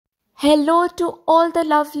Hello to all the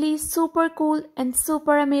lovely, super cool and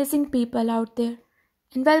super amazing people out there.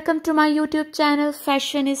 And welcome to my YouTube channel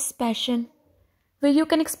Fashion is Passion, where you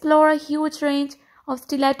can explore a huge range of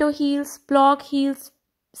stiletto heels, block heels,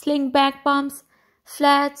 slingback pumps,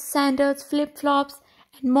 flats, sandals, flip-flops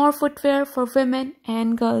and more footwear for women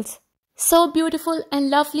and girls. So beautiful and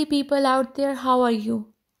lovely people out there, how are you?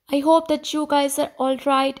 I hope that you guys are all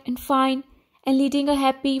right and fine and leading a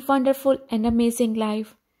happy, wonderful and amazing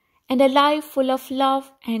life. And a life full of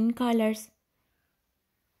love and colors.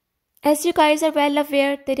 As you guys are well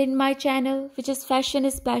aware that in my channel, which is Fashion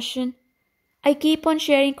is Passion, I keep on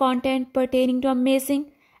sharing content pertaining to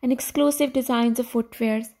amazing and exclusive designs of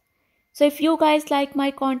footwears. So if you guys like my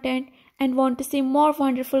content and want to see more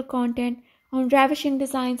wonderful content on ravishing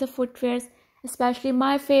designs of footwears, especially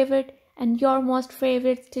my favorite and your most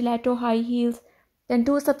favorite stiletto high heels, then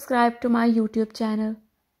do subscribe to my YouTube channel.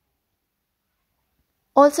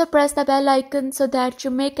 Also press the bell icon so that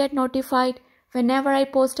you may get notified whenever I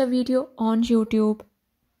post a video on YouTube.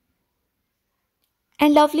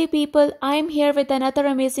 And lovely people, I am here with another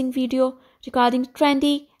amazing video regarding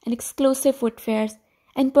trendy and exclusive footwears.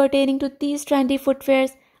 And pertaining to these trendy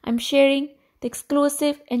footwears, I am sharing the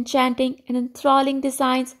exclusive, enchanting and enthralling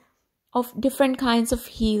designs of different kinds of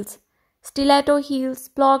heels. Stiletto heels,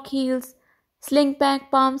 block heels,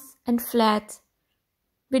 slingback pumps and flats,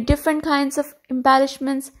 with different kinds of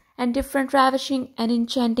embellishments and different ravishing and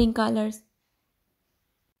enchanting colors.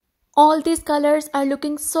 All these colors are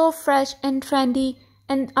looking so fresh and trendy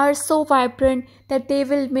and are so vibrant that they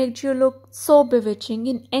will make you look so bewitching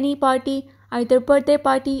in any party, either birthday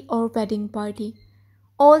party or wedding party.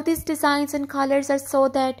 All these designs and colors are so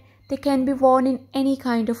that they can be worn in any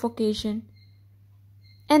kind of occasion.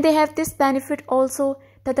 And they have this benefit also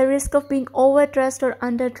that the risk of being overdressed or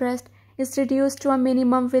underdressed is reduced to a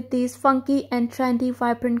minimum with these funky and trendy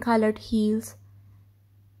vibrant colored heels.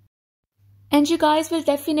 And you guys will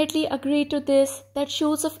definitely agree to this that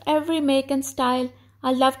shoes of every make and style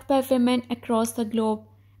are loved by women across the globe.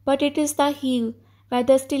 But it is the heel,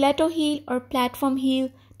 whether stiletto heel or platform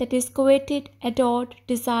heel, that is coveted, adored,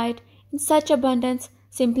 desired in such abundance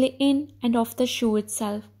simply in and of the shoe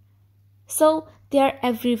itself. So they are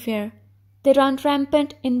everywhere. They run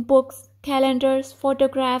rampant in books, calendars,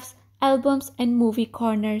 photographs, albums and movie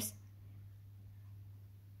corners,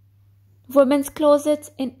 women's closets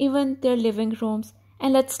and even their living rooms.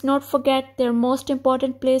 And let's not forget their most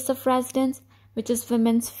important place of residence, which is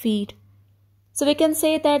women's feet. So we can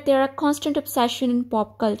say that they are a constant obsession in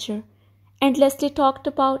pop culture, endlessly talked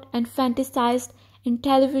about and fantasized in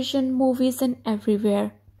television, movies and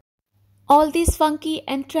everywhere. All these funky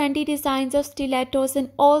and trendy designs of stilettos and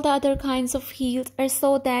all the other kinds of heels are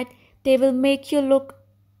so that they will make you look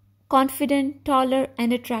confident, taller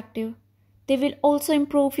and attractive. They will also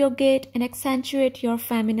improve your gait and accentuate your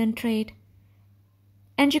feminine trait.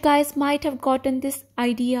 And you guys might have gotten this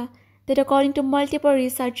idea that according to multiple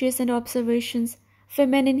researches and observations,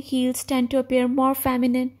 women in heels tend to appear more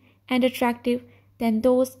feminine and attractive than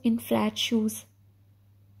those in flat shoes.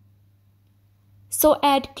 So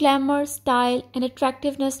add glamour, style and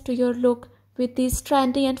attractiveness to your look with these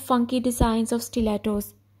trendy and funky designs of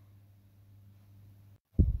stilettos.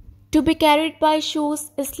 To be carried by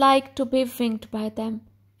shoes is like to be winged by them.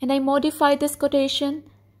 And I modify this quotation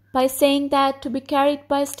by saying that to be carried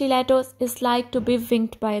by stilettos is like to be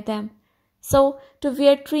winged by them. So to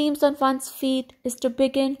wear dreams on one's feet is to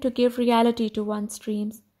begin to give reality to one's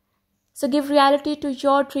dreams. So give reality to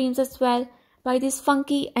your dreams as well by these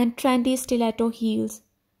funky and trendy stiletto heels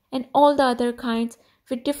and all the other kinds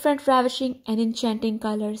with different ravishing and enchanting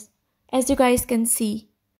colors, as you guys can see.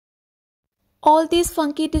 All these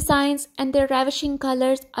funky designs and their ravishing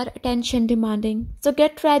colors are attention demanding. So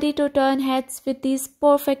get ready to turn heads with these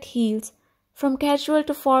perfect heels. From casual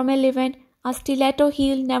to formal event, a stiletto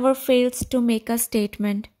heel never fails to make a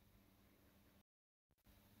statement.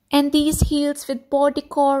 And these heels with bow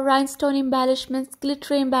decor, rhinestone embellishments,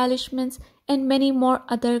 glittery embellishments and many more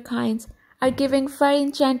other kinds are giving very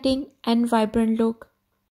enchanting and vibrant look.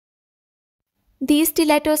 These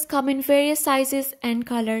stilettos come in various sizes and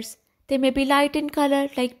colors. They may be light in color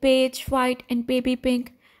like beige, white and baby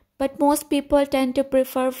pink, but most people tend to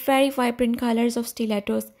prefer very vibrant colors of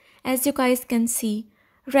stilettos, as you guys can see.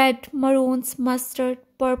 Red, maroons, mustard,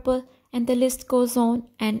 purple and the list goes on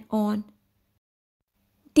and on.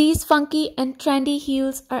 These funky and trendy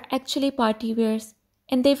heels are actually party wears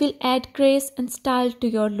and they will add grace and style to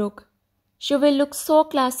your look. You will look so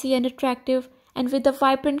classy and attractive, and with the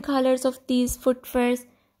vibrant colors of these footwears,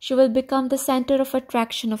 she will become the center of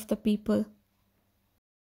attraction of the people.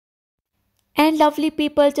 And lovely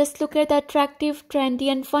people, just look at the attractive, trendy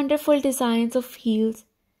and wonderful designs of heels.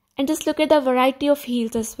 And just look at the variety of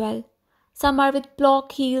heels as well. Some are with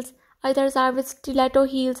block heels, others are with stiletto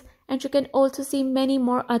heels, and you can also see many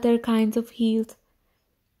more other kinds of heels.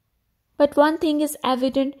 But one thing is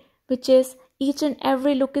evident, which is each and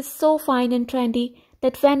every look is so fine and trendy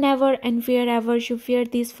that whenever and wherever you wear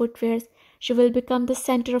these footwears, you will become the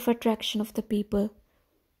center of attraction of the people.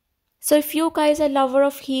 So if you guys are lover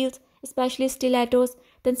of heels, especially stilettos,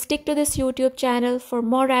 then stick to this YouTube channel for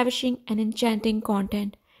more ravishing and enchanting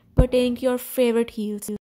content pertaining to your favorite heels.